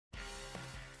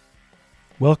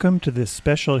Welcome to this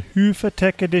special Hyva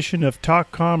Tech edition of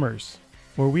Talk Commerce,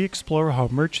 where we explore how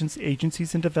merchants,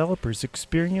 agencies, and developers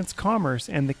experience commerce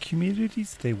and the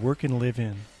communities they work and live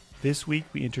in. This week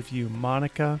we interview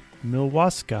Monika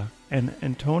Milewska and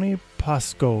Antoni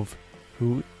Paszkow,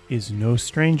 who is no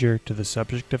stranger to the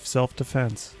subject of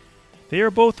self-defense. They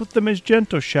are both with the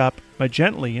Magento shop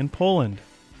Magently in Poland.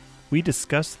 We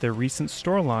discussed their recent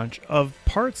store launch of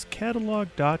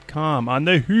partscatalog.com on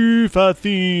the Hyva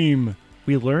theme.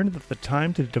 We learned that the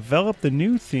time to develop the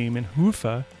new theme in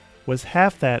Hyva was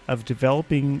half that of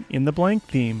developing in the blank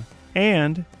theme,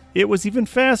 and it was even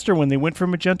faster when they went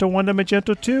from Magento 1 to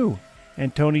Magento 2.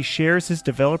 Antoni shares his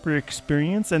developer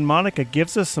experience, and Monika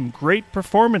gives us some great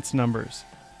performance numbers.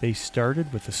 They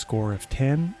started with a score of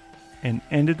 10 and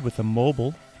ended with a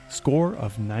mobile score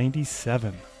of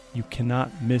 97. You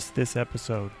cannot miss this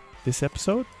episode. This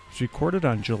episode was recorded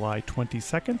on July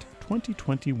 22nd,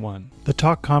 2021. The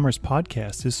Talk Commerce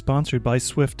podcast is sponsored by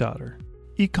SwiftOtter.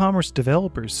 E-commerce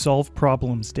developers solve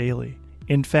problems daily.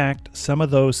 In fact, some of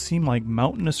those seem like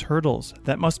mountainous hurdles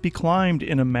that must be climbed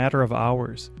in a matter of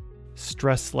hours.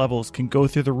 Stress levels can go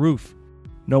through the roof.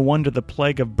 No wonder the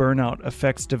plague of burnout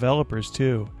affects developers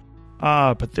too.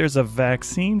 But there's a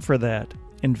vaccine for that.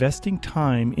 Investing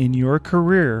time in your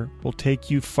career will take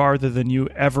you farther than you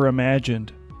ever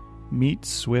imagined. Meet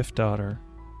SwiftOtter.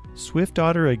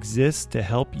 SwiftOtter exists to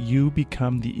help you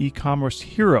become the e-commerce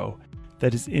hero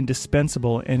that is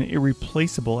indispensable and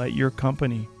irreplaceable at your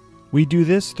company. We do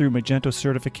this through Magento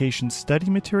certification study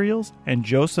materials and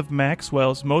Joseph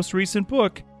Maxwell's most recent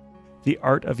book, The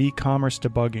Art of E-commerce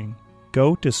Debugging.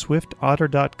 Go to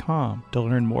swiftotter.com to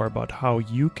learn more about how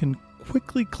you can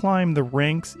quickly climb the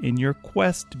ranks in your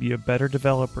quest to be a better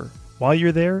developer. While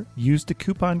you're there, use the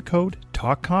coupon code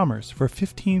TALKCommerce for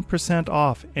 15%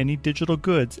 off any digital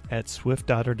goods at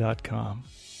swiftotter.com.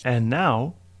 And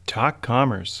now, Talk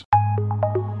Commerce.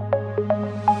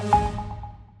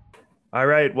 All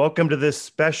right, welcome to this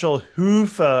special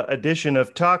Hyva edition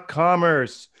of Talk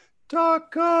Commerce.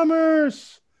 Talk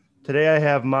Commerce! Today I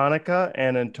have Monika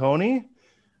and Antoni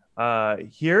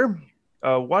here.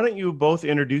 Why don't you both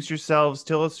introduce yourselves,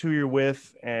 tell us who you're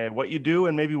with, and what you do,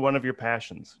 and maybe one of your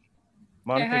passions.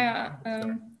 Monika?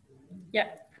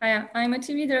 Hi, I'm a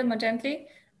team leader at Magently.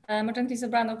 Magently is a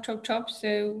brand of Chop Chop,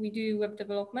 so we do web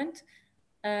development.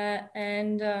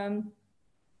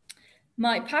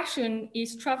 My passion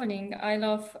is traveling. I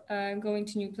love going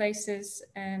to new places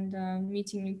and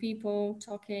meeting new people,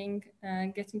 talking,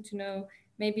 getting to know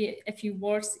maybe a few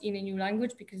words in a new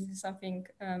language, because it's something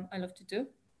I love to do.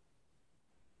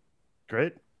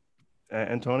 Great.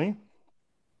 Antoni?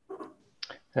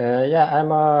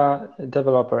 I'm a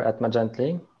developer at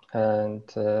Magently, and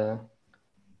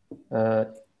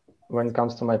when it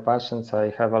comes to my passions,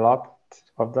 I have a lot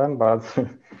of them, but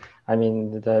I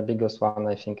mean, the biggest one,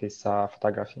 I think, is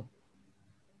photography.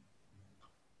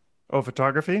 Oh,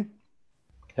 photography?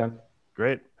 Yeah.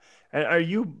 Great. And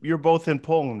you're both in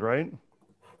Poland, right?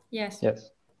 Yes. Yes.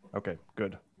 Okay,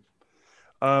 good.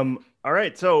 All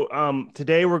right, so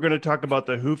today we're going to talk about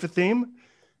the Hyva theme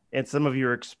and some of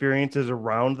your experiences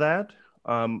around that.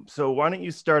 So why don't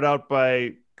you start out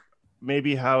by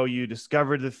maybe how you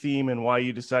discovered the theme and why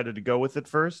you decided to go with it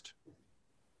first?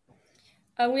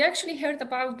 We actually heard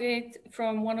about it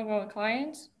from one of our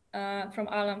clients, from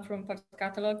Alan from Parts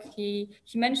Catalog. He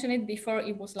mentioned it before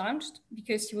it was launched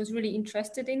because he was really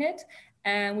interested in it,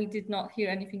 and we did not hear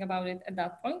anything about it at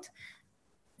that point.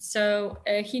 So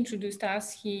he introduced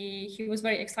us. He was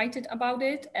very excited about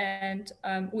it, and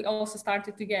we also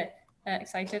started to get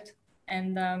excited.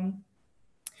 And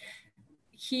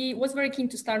he was very keen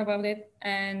to start about it,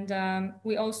 and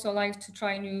we also like to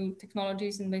try new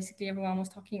technologies, and basically everyone was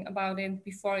talking about it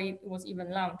before it was even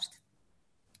launched.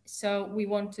 So we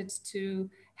wanted to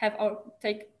have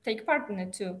take part in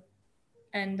it too.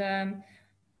 And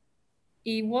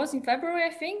it was in February,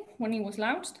 I think, when it was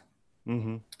launched.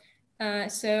 Mm-hmm.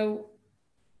 So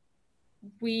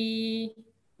we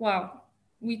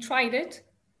tried it.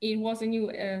 It was a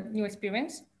new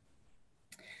experience,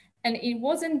 and it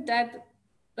wasn't that,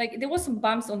 like, there was some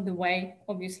bumps on the way.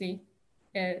 Obviously,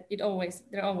 there always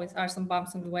are some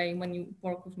bumps on the way when you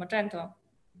work with Magento.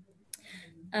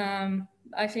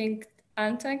 I think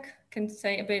Antek can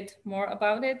say a bit more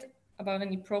about it, about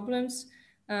any problems.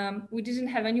 We didn't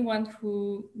have anyone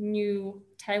who knew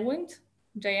Tailwind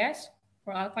JS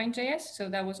or Alpine JS, so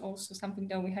that was also something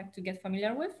that we had to get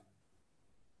familiar with.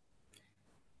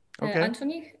 Okay.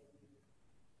 Antoni?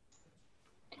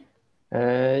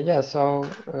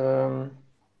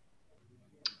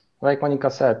 Like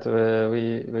Monika said,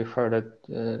 we heard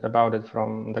about it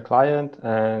from the client,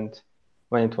 and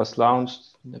when it was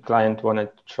launched, the client wanted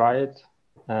to try it,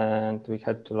 and we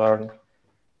had to learn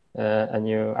a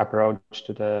new approach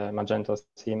to the Magento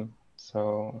theme.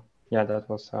 So yeah, that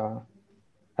was a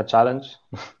challenge.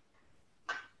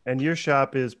 And your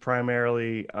shop is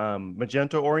primarily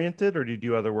Magento oriented, or do you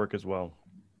do other work as well?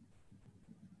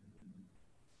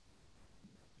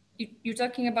 You're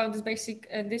talking about this basic,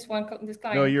 this client?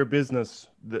 No, your business,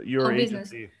 your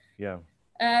agency. Business. Yeah.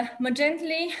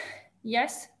 Magently,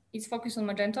 yes, it's focused on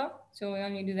Magento, so we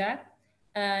only do that.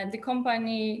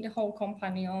 The whole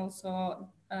company also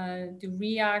do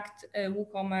React,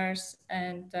 WooCommerce,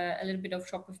 and a little bit of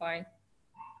Shopify.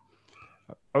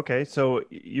 Okay, so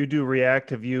you do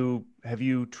React. Have you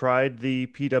tried the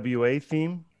PWA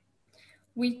theme?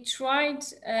 We tried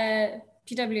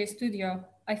PWA Studio.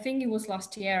 I think it was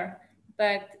last year,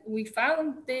 but we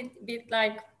found it a bit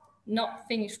like not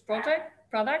finished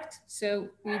product. So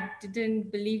we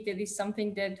didn't believe that it's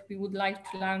something that we would like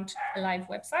to launch a live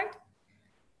website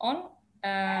on.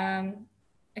 I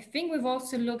think we've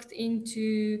also looked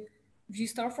into Vue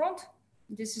Storefront.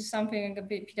 This is something like a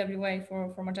bit PWA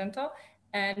for Magento,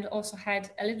 and also had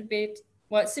a little bit,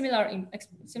 well, similar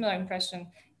impression.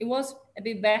 It was a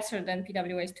bit better than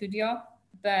PWA Studio,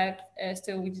 but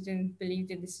still we didn't believe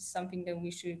that this is something that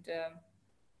we should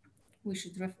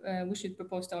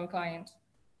propose to our clients.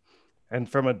 And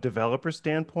from a developer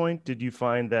standpoint, did you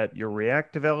find that your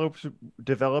React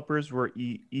developers were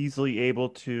easily able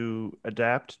to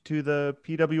adapt to the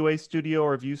PWA Studio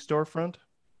or Vue Storefront?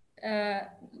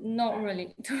 Not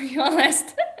really, to be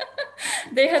honest.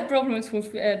 They had problems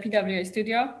with PWA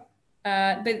Studio,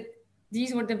 but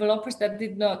these were developers that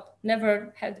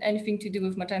never had anything to do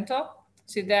with Magento.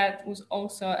 So that was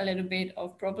also a little bit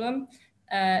of problem,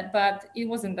 but it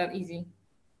wasn't that easy.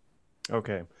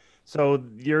 Okay. So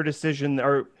your decision,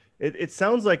 or it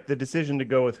sounds like the decision to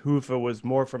go with Hyva was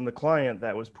more from the client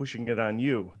that was pushing it on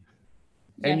you.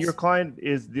 Yes. And your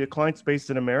client's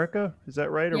based in America? Is that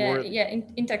right? Yeah,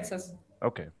 in Texas.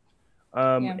 Okay.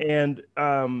 And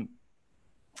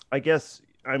I guess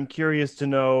I'm curious to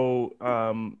know,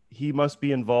 he must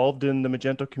be involved in the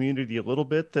Magento community a little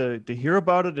bit to hear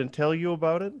about it and tell you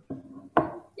about it?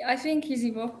 Yeah, I think he's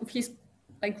involved. He's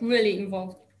like really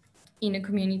involved in the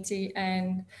community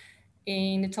and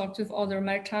in the talks with other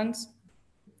merchants.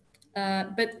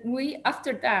 But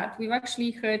after that, we've actually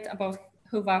heard about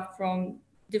Hyva from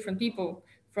different people,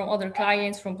 from other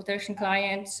clients, from potential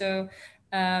clients. So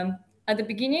at the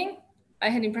beginning, I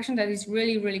had the impression that it's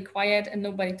really, really quiet and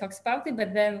nobody talks about it.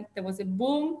 But then there was a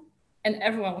boom and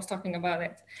everyone was talking about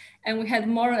it. And we had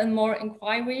more and more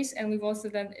inquiries, and we've also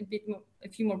done a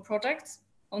few more projects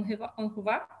on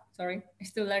Hyva. Sorry, I'm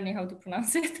still learning how to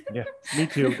pronounce it. Yeah, me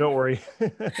too. Don't worry.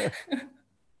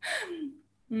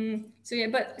 So yeah,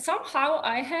 but somehow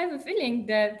I have a feeling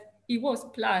that it was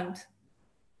planned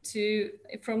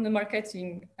from the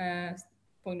marketing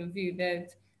point of view,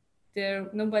 that there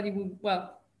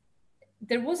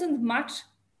wasn't much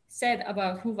said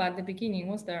about Hyva at the beginning,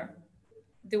 was there?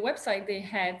 The website they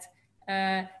had,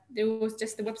 there was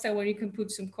just the website where you can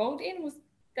put some code in. Was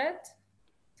that?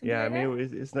 Yeah, like I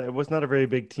mean, it was not a very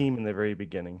big team in the very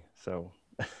beginning. So,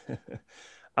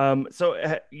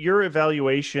 your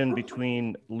evaluation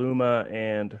between Luma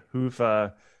and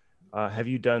Hyva, have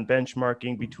you done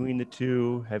benchmarking between the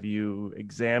two? Have you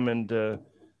examined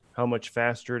how much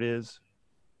faster it is?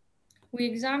 We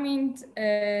examined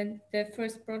the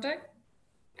first project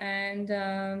and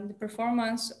the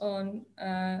performance on,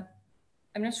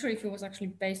 I'm not sure if it was actually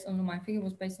based on Luma. I think it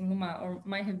was based on Luma, or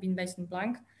might have been based on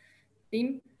Blank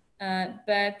theme.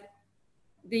 But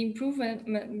the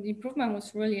improvement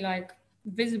was really like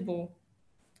visible.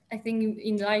 I think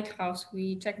in Lighthouse,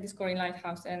 we checked the score in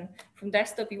Lighthouse, and from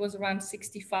desktop it was around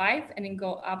 65 and then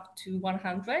go up to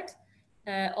 100.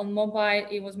 On mobile,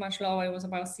 it was much lower. It was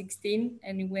about 16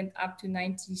 and it went up to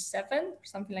 97,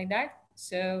 something like that.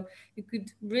 So you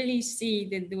could really see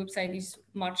that the website is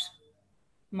much,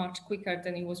 much quicker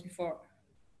than it was before.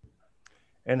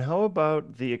 And how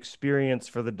about the experience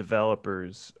for the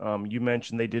developers? You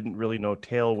mentioned they didn't really know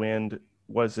Tailwind.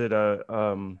 Was it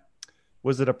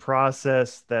a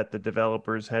process that the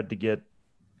developers had to get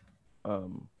a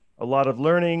lot of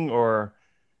learning, or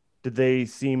did they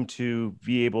seem to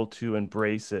be able to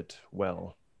embrace it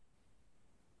well?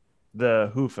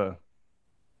 The Hyva.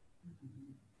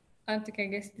 Antoni, I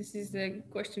guess this is the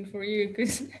question for you,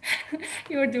 because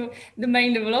you're the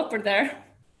main developer there.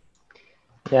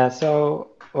 Yeah, so,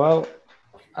 well,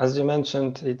 as you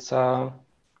mentioned, it's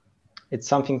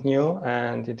something new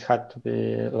and it had to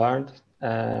be learned,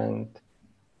 and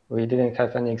we didn't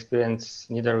have any experience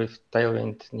neither with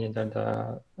Tailwind,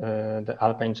 neither the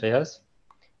Alpine.js.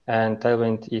 And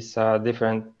Tailwind is a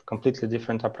completely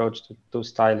different approach to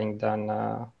styling than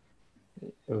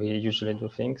we usually do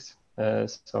things.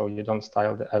 So you don't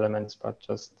style the elements, but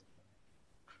just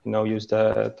use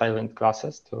the Tailwind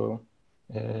classes to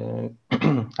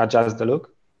adjust the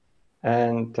look.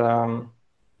 And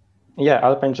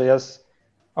Alpine.js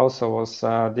also was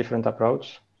a different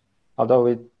approach, although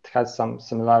it has some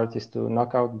similarities to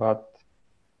Knockout, but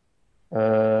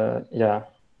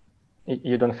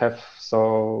you don't have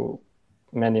so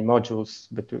many modules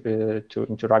to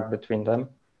interact between them,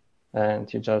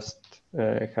 and you just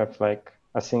have like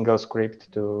a single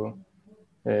script to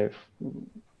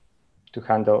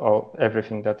handle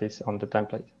everything that is on the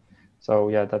template. So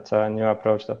yeah, that's a new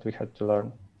approach that we had to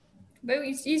learn. But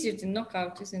it's easier to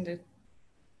Knockout, isn't it?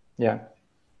 Yeah,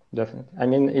 definitely. I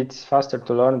mean, it's faster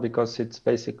to learn because it's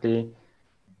basically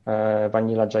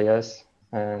vanilla JS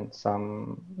and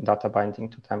some data binding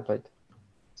to template.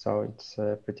 So it's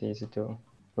pretty easy to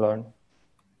learn.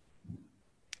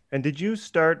 And did you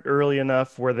start early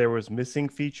enough where there was missing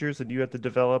features that you had to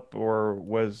develop, or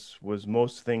was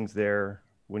most things there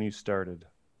when you started?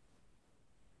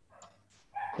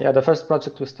 Yeah, the first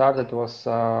project we started was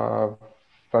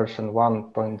version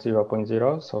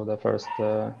 1.0.0, so the first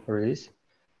release.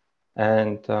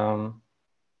 And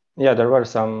there were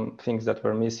some things that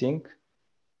were missing,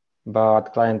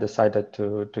 but client decided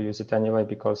to use it anyway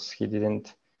because he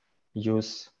didn't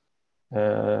use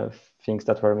things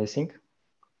that were missing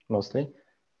mostly.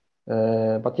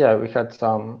 But yeah, we had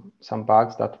some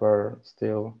bugs that were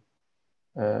still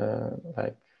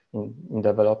like in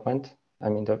development. I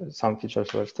mean, some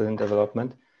features were still in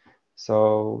development,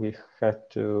 so we had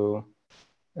to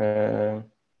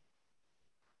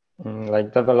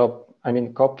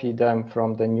copy them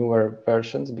from the newer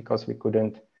versions because we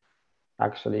couldn't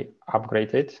actually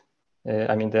upgrade it.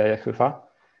 The Hyva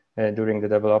during the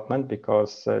development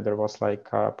because there was like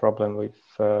a problem with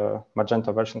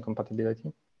Magento version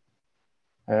compatibility.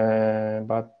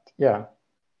 But yeah,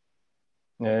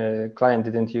 client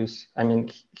didn't use. I mean,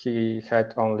 he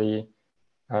had only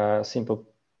simple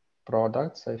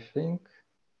products, I think,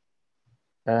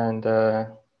 and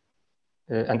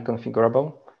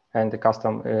configurable, and the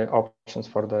custom options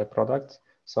for the products.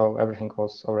 So everything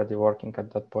was already working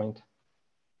at that point.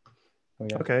 So,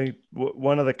 yeah. Okay.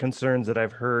 One of the concerns that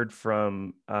I've heard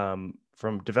from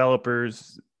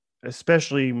developers,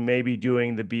 especially maybe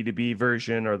doing the B2B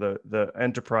version or the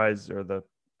enterprise or the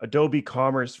Adobe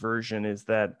Commerce version, is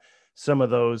that some of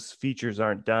those features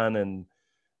aren't done and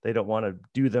they don't want to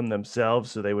do them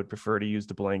themselves, so they would prefer to use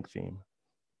the blank theme.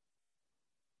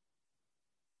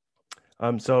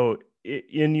 So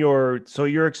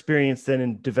your experience then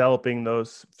in developing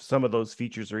some of those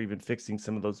features or even fixing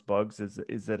some of those bugs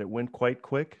is that it went quite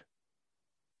quick?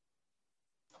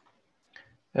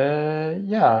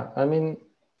 Yeah, I mean,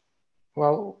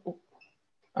 well,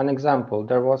 an example,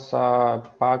 there was a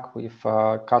bug with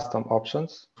custom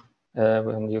options.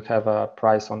 When you have a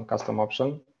price on custom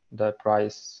option, the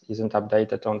price isn't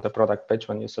updated on the product page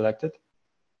when you select it.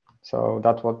 So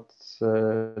that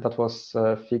was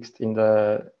fixed in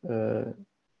the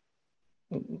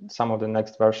some of the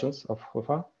next versions of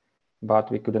Hyva, but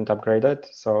we couldn't upgrade it.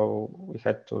 So we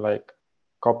had to like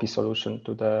copy solution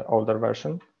to the older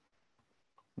version.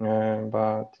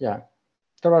 But yeah,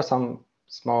 there are some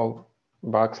small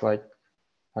bugs like,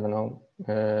 I don't know,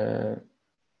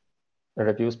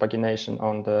 reviews pagination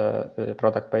on the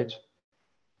product page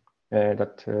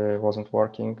that wasn't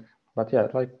working. But yeah,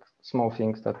 like small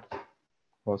things that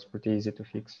was pretty easy to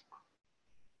fix.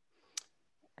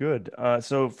 Good.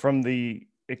 So from the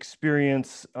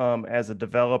experience as a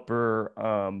developer,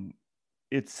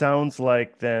 it sounds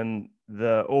like then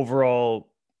the overall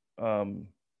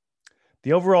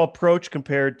approach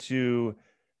compared to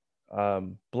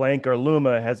Blank or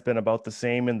Luma has been about the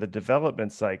same in the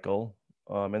development cycle,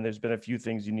 and there's been a few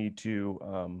things you need to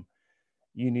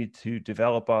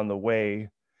develop on the way.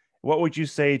 What would you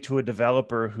say to a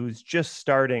developer who's just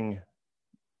starting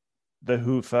the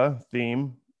Hyva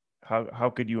theme? How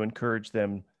could you encourage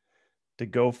them to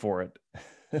go for it?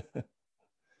 And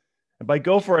by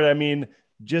go for it, I mean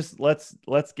just let's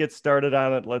get started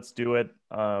on it. Let's do it,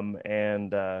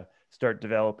 and start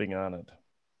developing on it.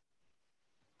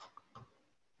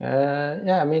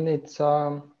 Yeah, I mean, it's.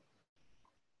 I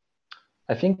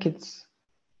think it's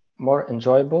more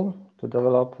enjoyable to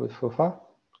develop with Hyva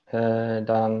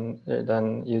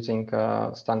than using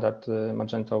standard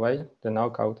Magento way, the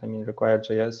knockout. I mean, required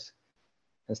JS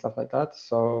and stuff like that.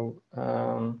 So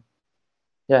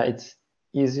yeah, it's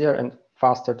easier and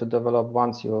faster to develop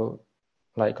once you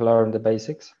like learn the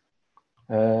basics.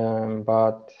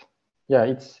 But yeah,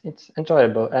 it's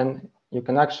enjoyable, and you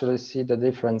can actually see the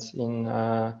difference in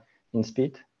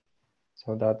speed.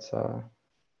 So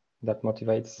that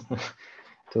motivates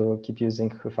to keep using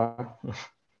Hyva.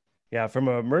 Yeah, from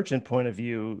a merchant point of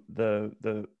view,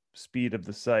 the speed of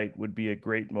the site would be a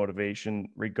great motivation,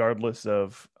 regardless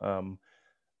of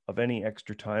any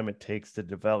extra time it takes to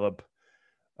develop.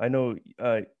 I know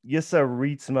Yissa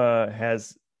Rietzma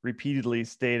has repeatedly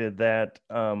stated that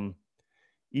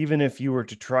even if you were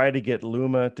to try to get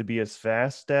Luma to be as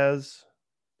fast as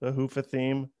the Hyva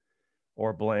theme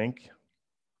or blank,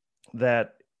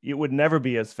 that it would never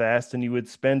be as fast, and you would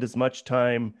spend as much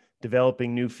time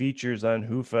developing new features on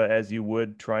Hyva as you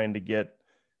would trying to get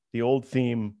the old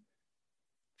theme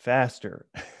faster.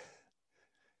 Do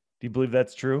you believe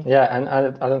that's true? Yeah, and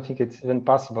I don't think it's even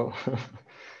possible.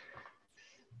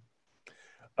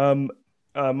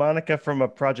 Monika, from a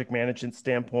project management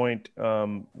standpoint,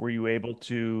 were you able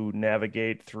to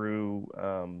navigate through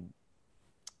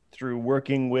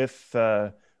working with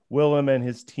Willem and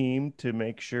his team to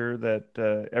make sure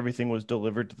that everything was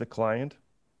delivered to the client?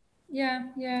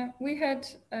 Yeah, we had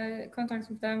contact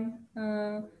with them.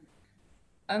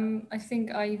 I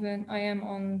think I am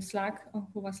on Slack, on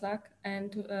Hyva Slack,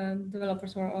 and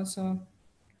developers were also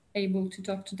able to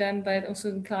talk to them, but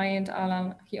also the client,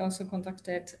 Alan, he also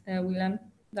contacted Willem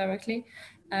directly,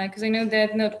 because I know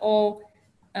that not all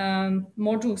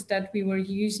modules that we were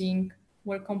using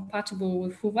were compatible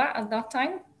with Hyva at that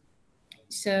time.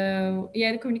 So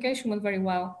yeah, the communication went very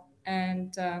well,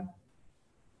 and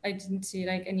I didn't see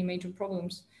like any major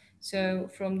problems. So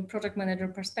from the project manager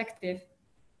perspective,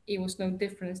 it was no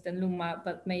difference than Luma,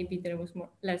 but maybe there was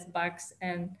less bugs,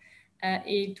 and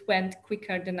it went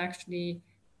quicker than actually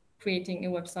creating a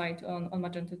website on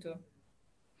Magento 2.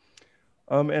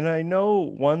 And I know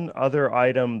one other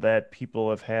item that people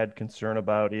have had concern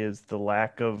about is the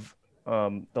lack of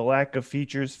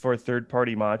features for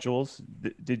third-party modules.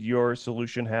 Did your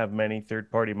solution have many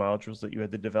third-party modules that you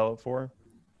had to develop for?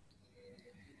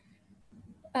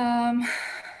 And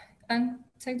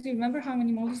do you remember how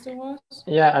many modules there was?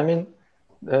 Yeah, I mean,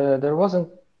 there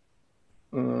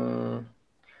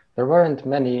weren't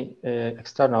many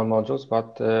external modules,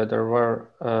 but there were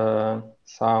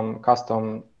some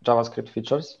custom JavaScript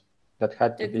features that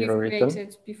had to be rewritten.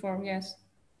 Created before, yes.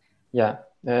 Yeah,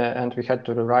 and we had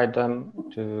to rewrite them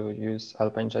to use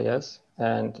Alpine.js,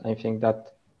 and I think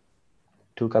that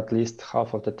took at least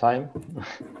half of the time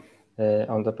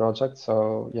on the project.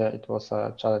 So yeah, it was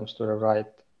a challenge to rewrite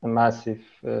a massive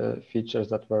features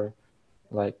that were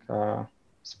like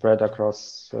spread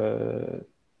across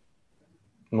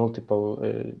multiple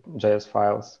JS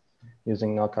files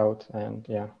using Knockout, and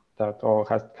yeah, that all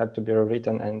had to be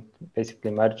rewritten and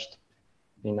basically merged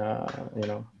in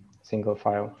a single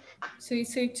file. So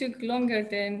it took longer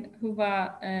than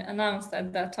Hyva announced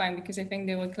at that time, because I think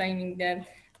they were claiming that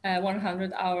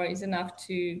 100 hours is enough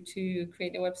to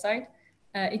create a website.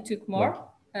 It took more,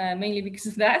 mainly because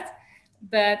of that.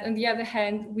 But on the other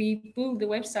hand, we built the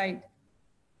website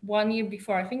 1 year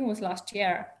before, I think it was last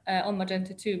year, on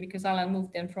Magento 2, because Alan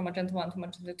moved them from Magento 1 to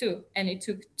Magento 2. And it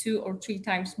took 2 or 3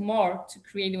 times more to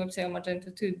create a website on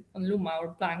Magento 2 on Luma or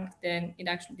Blank than it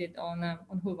actually did on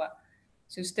Hyva.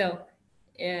 So still,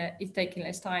 it's taking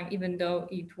less time, even though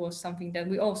it was something that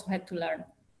we also had to learn.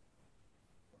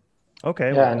 Okay.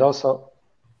 Yeah, well, and also,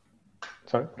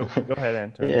 sorry. Go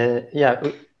ahead, Antoni. Yeah,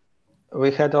 we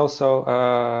had also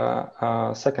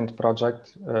a second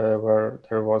project where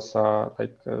there was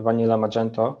like vanilla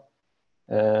Magento,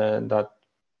 that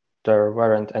there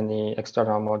weren't any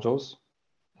external modules,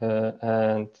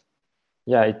 and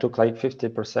yeah, it took like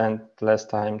 50% less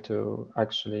time to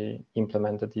actually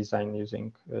implement the design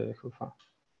using Hyva.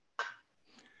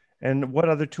 And what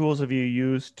other tools have you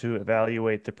used to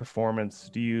evaluate the performance?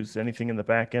 Do you use anything in the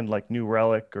back end like New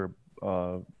Relic or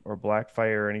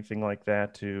Blackfire or anything like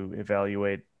that to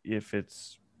evaluate if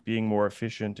it's being more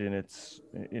efficient in its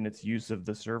use of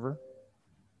the server?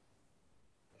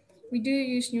 We do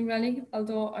use New Relic,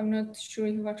 although I'm not sure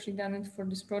you've actually done it for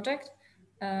this project.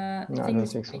 No, I don't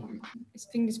think so. I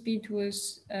think the speed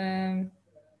was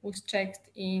checked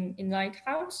in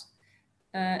Lighthouse,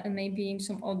 and maybe in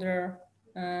some other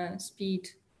speed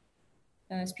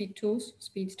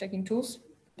checking tools,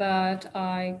 but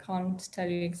I can't tell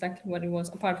you exactly what it was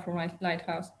apart from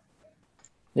Lighthouse.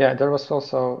 Yeah, there was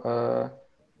also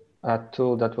a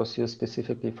tool that was used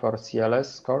specifically for CLS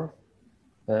score,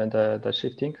 the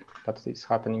shifting that is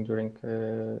happening during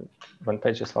when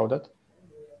page is loaded.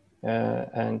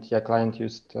 And yeah, client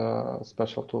used a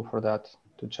special tool for that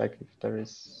to check if there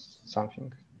is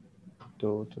something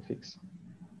to fix.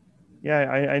 Yeah,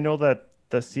 I know that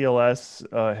the CLS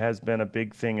has been a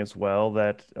big thing as well,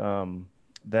 that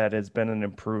that has been an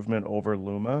improvement over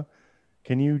Luma.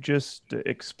 Can you just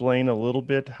explain a little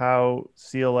bit how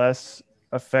CLS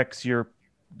affects your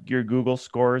Google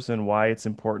scores and why it's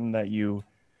important that you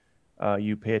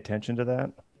pay attention to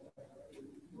that?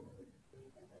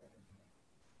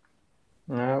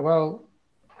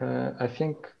 I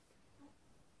think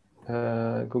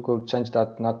Google changed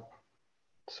that not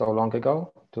so long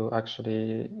ago to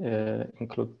actually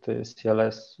include the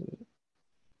CLS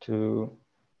to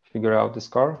figure out the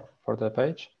score for the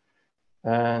page.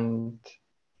 And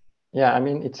yeah, I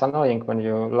mean, it's annoying when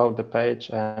you load the page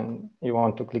and you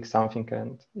want to click something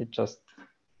and it just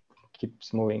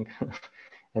keeps moving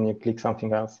and you click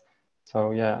something else.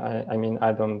 So yeah, I mean,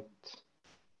 I don't,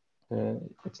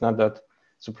 it's not that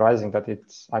surprising that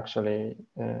it's actually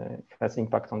has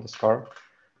impact on the score.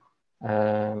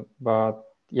 But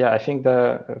yeah, I think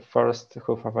the first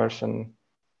Hyva version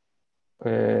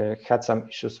had some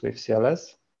issues with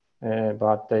CLS,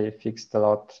 but they fixed a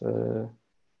lot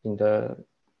in the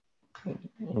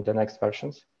next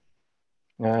versions.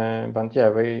 But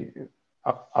yeah,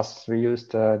 as we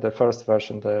used the first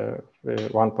version, the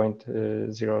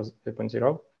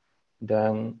 1.0.0,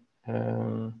 then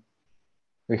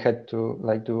we had to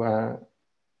like do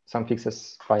some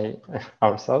fixes by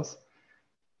ourselves.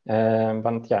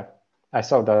 But yeah, I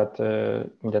saw that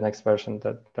in the next version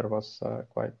that there was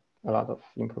quite a lot of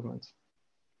improvements.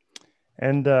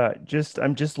 And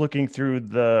I'm just looking through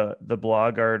the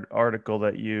blog article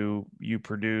that you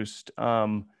produced.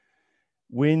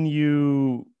 When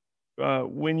you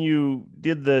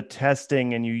did the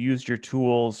testing and you used your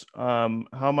tools,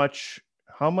 how much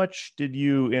did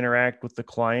you interact with the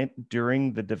client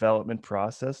during the development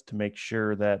process to make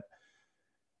sure that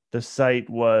the site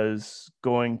was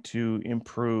going to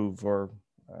improve, or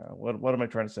what am I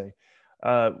trying to say?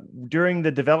 During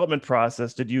the development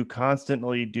process, did you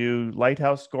constantly do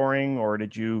lighthouse scoring, or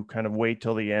did you kind of wait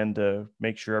till the end to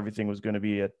make sure everything was going to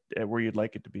be at where you'd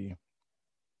like it to be?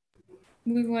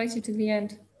 We waited to the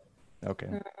end.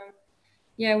 Okay.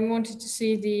 Yeah, we wanted to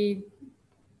see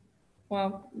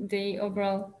the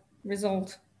overall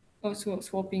result of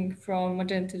swapping from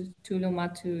Magento to Luma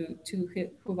to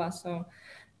Hyva. So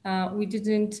we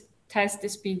didn't test the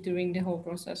speed during the whole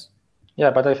process. Yeah,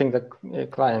 but I think the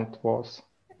client was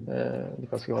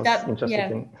because he was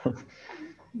interested in.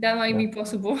 That might be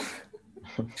possible.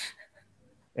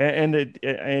 And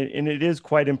it is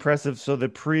quite impressive. So the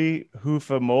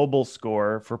pre-Hyva mobile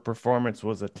score for performance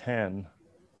was a 10.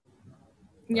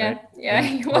 Yeah, right? yeah,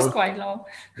 it was quite low.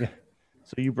 Yeah.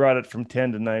 So you brought it from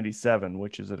 10 to 97,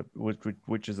 which is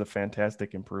a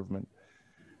fantastic improvement.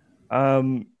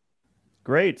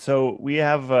 Great. So we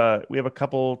have a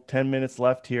couple 10 minutes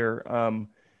left here.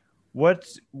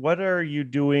 What are you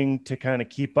doing to kind of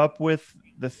keep up with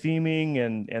the theming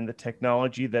and the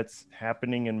technology that's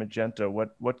happening in Magento?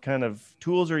 What kind of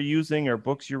tools are you using, or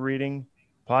books you're reading,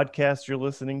 podcasts you're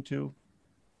listening to?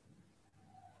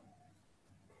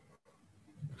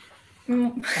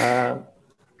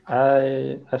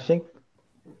 I think,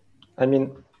 I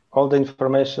mean, all the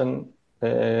information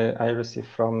I receive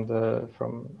from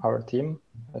our team,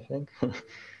 I think.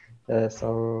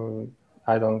 So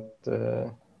I don't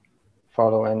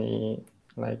follow any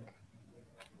like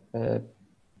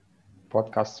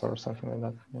podcasts or something like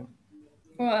that. Yeah.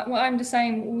 Well, I'm the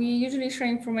same. We usually share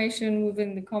information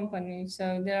within the company,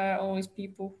 so there are always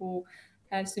people who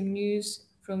have some news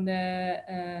from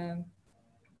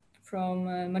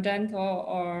Magento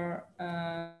or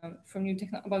from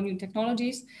about new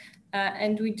technologies,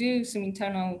 and we do some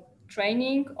internal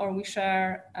training, or we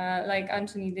share, like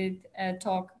Antoni did, a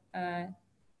talk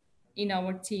in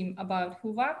our team about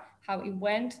Hyva, how it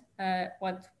went,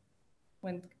 what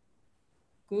went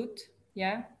good.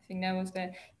 Yeah, I think that was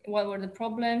what were the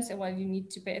problems and what you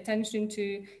need to pay attention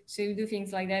to. So we do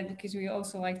things like that because we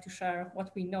also like to share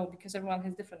what we know, because everyone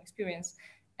has different experience.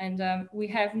 And we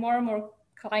have more and more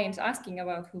clients asking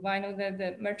about Hyva. I know that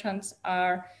the merchants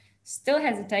are still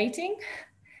hesitating,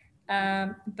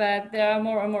 but there are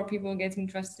more and more people getting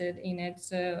interested in it.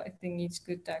 So I think it's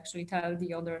good to actually tell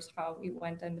the others how it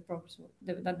went, and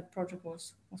that the project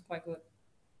was quite good.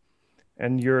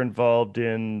 And you're involved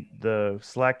in the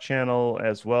Slack channel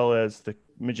as well as the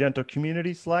Magento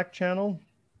community Slack channel?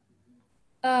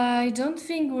 I don't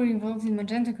think we're involved in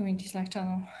Magento community Slack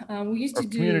channel. We used to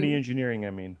do community engineering, I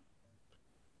mean.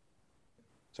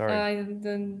 Sorry.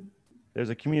 There's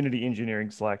a community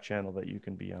engineering Slack channel that you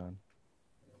can be on.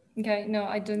 Okay, no,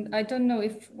 I don't know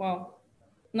if,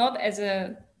 not as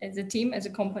a team, as a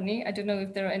company. I don't know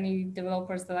if there are any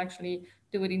developers that actually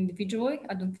do it individually.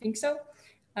 I don't think so.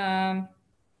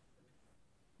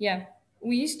 Yeah,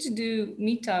 we used to do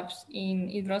meetups in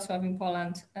Wrocław in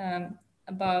Poland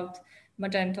about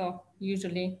Magento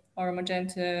usually, or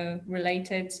Magento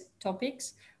related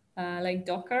topics like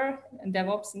Docker and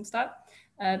DevOps and stuff.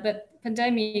 But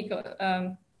pandemic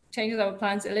changes our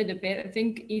plans a little bit. I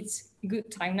think it's a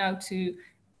good time now to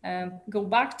go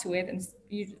back to it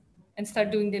and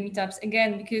start doing the meetups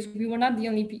again, because we were not the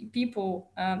only people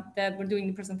that were doing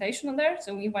the presentation on there.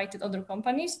 So we invited other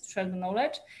companies to share the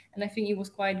knowledge. And I think it was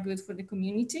quite good for the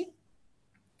community.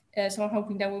 So I'm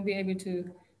hoping that we'll be able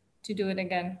to do it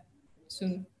again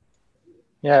soon.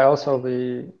 Yeah, also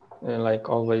we like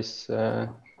always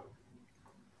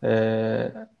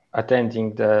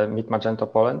attending the Meet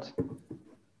Magento Poland.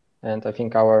 And I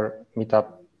think our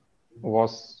meetup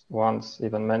was once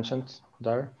even mentioned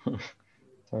there.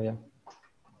 So yeah.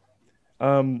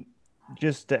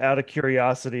 Just out of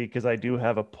curiosity, because I do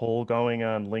have a poll going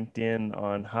on LinkedIn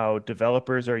on how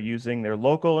developers are using their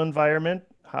local environment.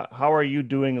 How are you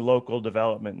doing local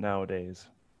development nowadays?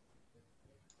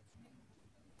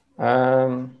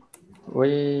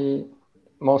 We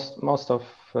most of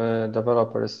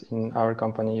developers in our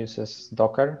company uses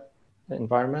Docker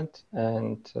environment,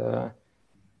 and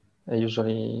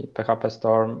usually PHP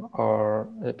Storm or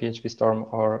PHP Storm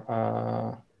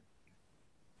or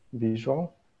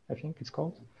Visual, I think it's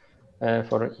called,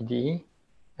 for EDE,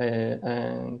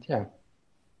 and yeah.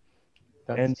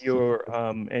 And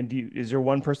is there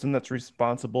one person that's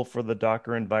responsible for the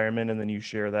Docker environment, and then you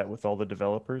share that with all the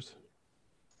developers?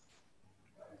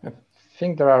 I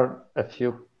think there are a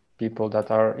few people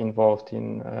that are involved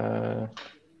in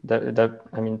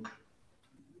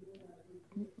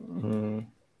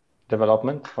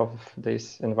development of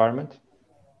this environment.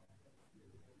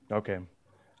 Okay.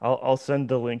 I'll send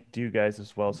the link to you guys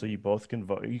as well, so you both can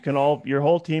vote. Your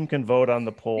whole team can vote on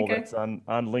the poll that's on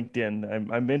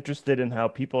LinkedIn. I'm interested in how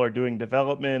people are doing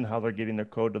development, how they're getting their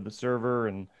code to the server,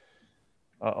 and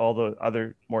all the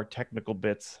other more technical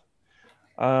bits.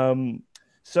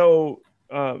 So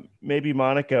maybe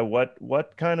Monika,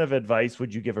 what kind of advice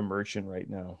would you give a merchant right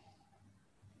now?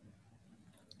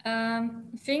 I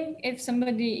think if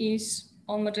somebody is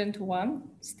on Magento 1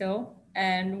 still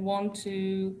and want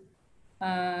to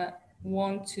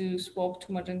swap to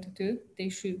Magento 2, they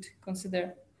should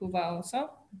consider Hyva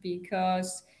also,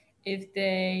 because if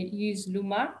they use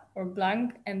Luma or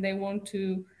Blank and they want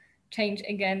to change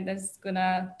again, that's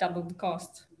gonna double the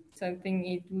cost. So I think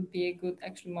it would be a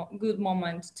good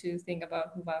moment to think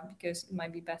about Hyva, because it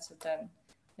might be better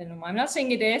than Luma. I'm not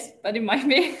saying it is, but it might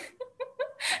be.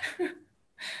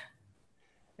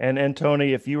 And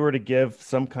Antoni, if you were to give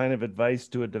some kind of advice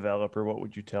to a developer, what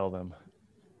would you tell them?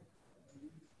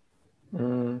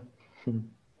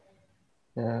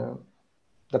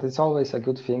 That it's always a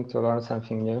good thing to learn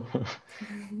something new.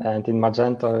 And in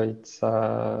Magento, it's,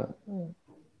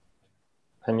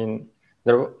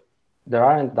 there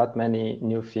aren't that many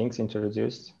new things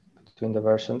introduced between the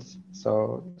versions.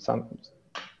 So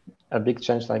a big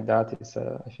change like that is,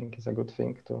 I think, is a good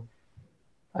thing to,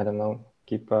 I don't know,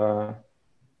 keep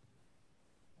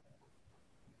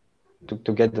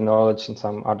to get the knowledge in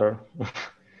some other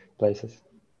places.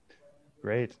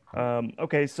 Great.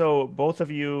 Okay, so both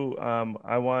of you,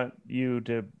 I want you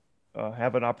to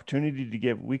have an opportunity to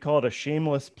give, we call it a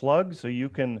shameless plug. So you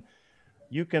can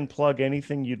plug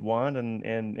anything you'd want, and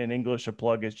in English, a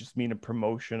plug is just mean a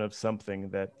promotion of something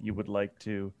that you would like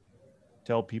to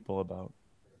tell people about.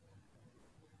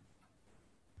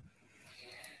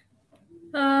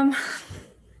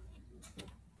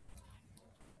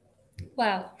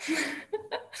 Well,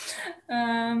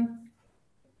 I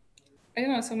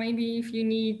don't know. So maybe if you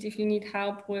need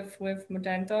help with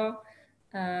Magento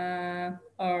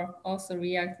or also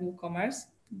React WooCommerce,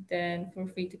 then feel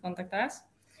free to contact us.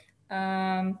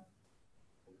 I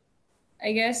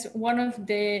guess one of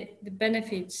the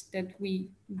benefits that we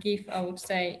give, I would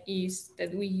say, is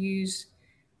that we use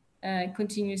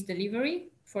continuous delivery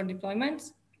for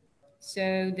deployments.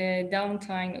 So the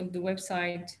downtime of the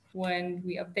website when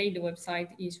we update the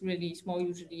website is really small,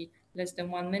 usually less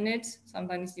than 1 minute,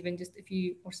 sometimes even just a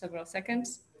few or several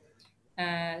seconds.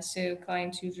 So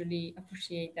clients usually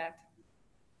appreciate that.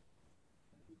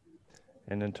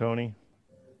 And Antoni?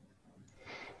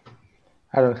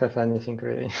 I don't have anything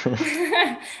really.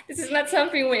 This is not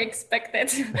something we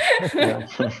expected.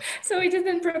 So we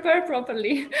didn't prepare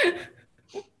properly.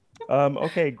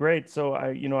 Okay, great. So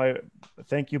I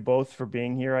thank you both for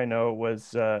being here. I know it was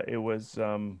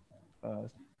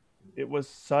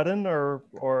sudden, or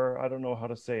I don't know how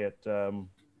to say it. A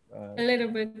little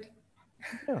bit.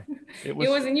 Yeah, it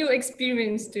was a new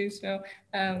experience too. So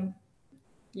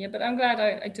yeah, but I'm glad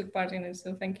I took part in it.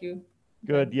 So thank you.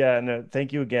 Good. Yeah. And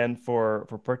thank you again for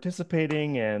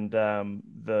participating. And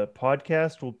the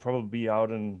podcast will probably be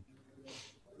out in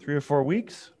 3 or 4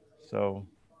 weeks. So,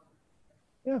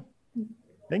 yeah.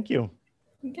 Thank you.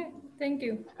 Okay. Thank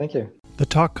you. Thank you. The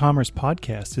Talk Commerce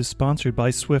podcast is sponsored by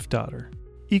SwiftOtter.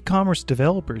 E-commerce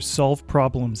developers solve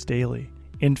problems daily.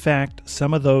 In fact,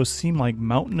 some of those seem like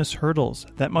mountainous hurdles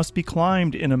that must be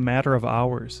climbed in a matter of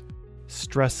hours.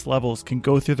 Stress levels can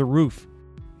go through the roof.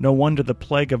 No wonder the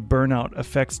plague of burnout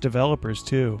affects developers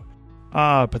too.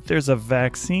 But there's a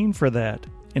vaccine for that.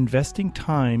 Investing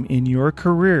time in your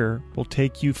career will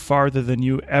take you farther than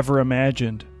you ever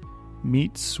imagined.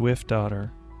 Meet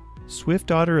SwiftOtter.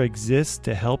 SwiftOtter exists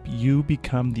to help you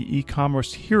become the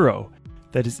e-commerce hero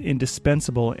that is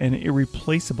indispensable and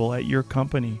irreplaceable at your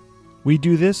company. We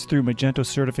do this through Magento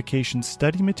certification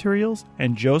study materials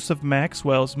and Joseph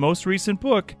Maxwell's most recent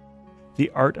book, The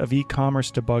Art of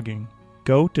E-commerce Debugging.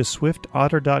 Go to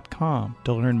swiftotter.com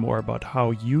to learn more about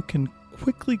how you can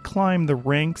quickly climb the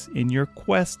ranks in your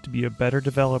quest to be a better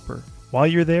developer. While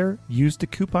you're there, use the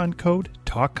coupon code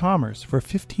TALKCommerce for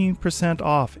 15%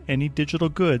 off any digital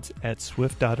goods at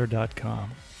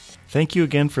swiftotter.com. Thank you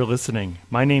again for listening.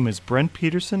 My name is Brent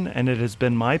Peterson, and it has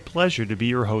been my pleasure to be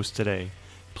your host today.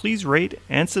 Please rate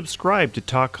and subscribe to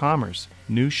Talk Commerce.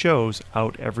 New shows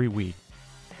out every week.